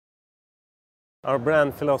Our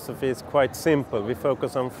brand philosophy is quite simple. We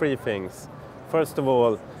focus on three things. First of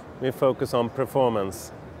all, we focus on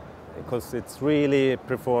performance, because it's really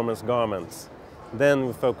performance garments. Then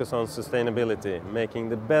we focus on sustainability, making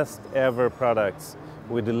the best ever products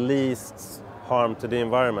with the least harm to the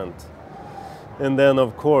environment. And then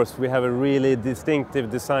of course we have a really distinctive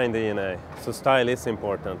design DNA, so style is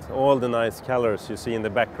important. All the nice colors you see in the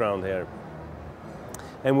background here.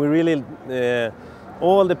 And we really,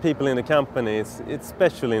 all the people in the company, it's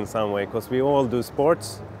special in some way, because we all do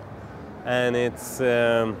sports, and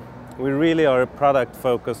we really are a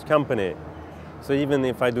product-focused company. So even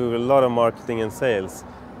if I do a lot of marketing and sales,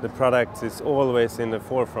 the product is always in the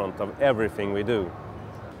forefront of everything we do.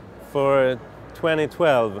 For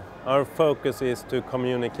 2012, our focus is to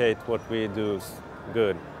communicate what we do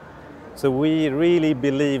good. So we really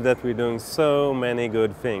believe that we're doing so many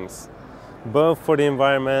good things, both for the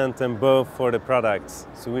environment and both for the products.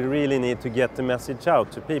 So we really need to get the message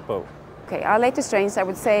out to people. Okay, our latest range, I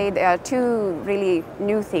would say there are two really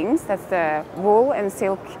new things. That's the wool and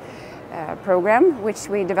silk program, which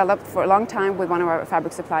we developed for a long time with one of our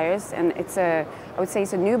fabric suppliers. And I would say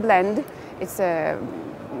it's a new blend. It's a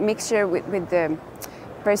mixture with the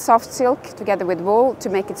very soft silk together with wool to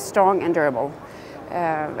make it strong and durable.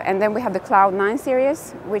 And then we have the Cloud 9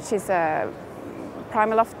 series, which is a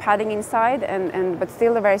Primaloft padding inside, but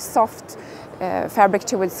still a very soft fabric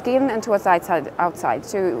towards skin and towards outside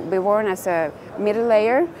to be worn as a middle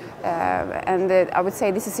layer. I would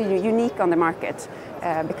say this is unique on the market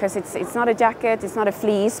because it's not a jacket, it's not a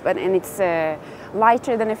fleece, and it's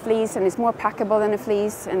lighter than a fleece, and it's more packable than a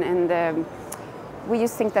fleece, and we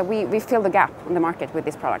just think that we fill the gap on the market with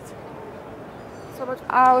this product.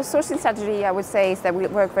 Our sourcing strategy, I would say, is that we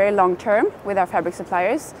work very long term with our fabric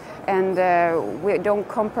suppliers, and we don't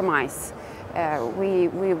compromise.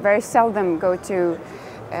 We very seldom go to,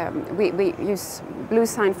 we use blue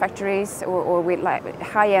sign factories or with like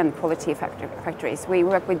high-end quality factories. We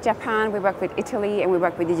work with Japan, we work with Italy, and we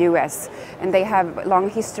work with the US, and they have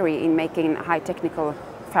long history in making high technical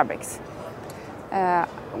fabrics.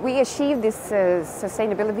 We achieve this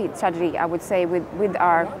sustainability strategy, I would say, with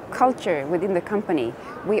our culture within the company.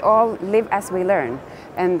 We all live as we learn,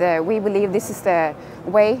 and we believe this is the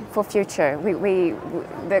way for future.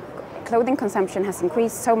 The clothing consumption has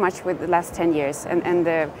increased so much with the last 10 years, and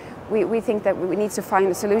we think that we need to find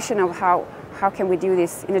a solution of how can we do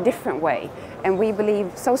this in a different way. And we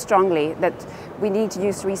believe so strongly that we need to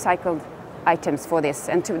use recycled items for this,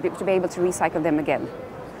 and to be able to recycle them again.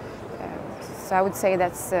 So I would say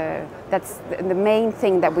that's the main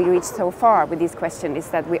thing that we reached so far with this question, is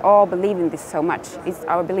that we all believe in this so much. It's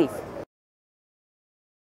our belief.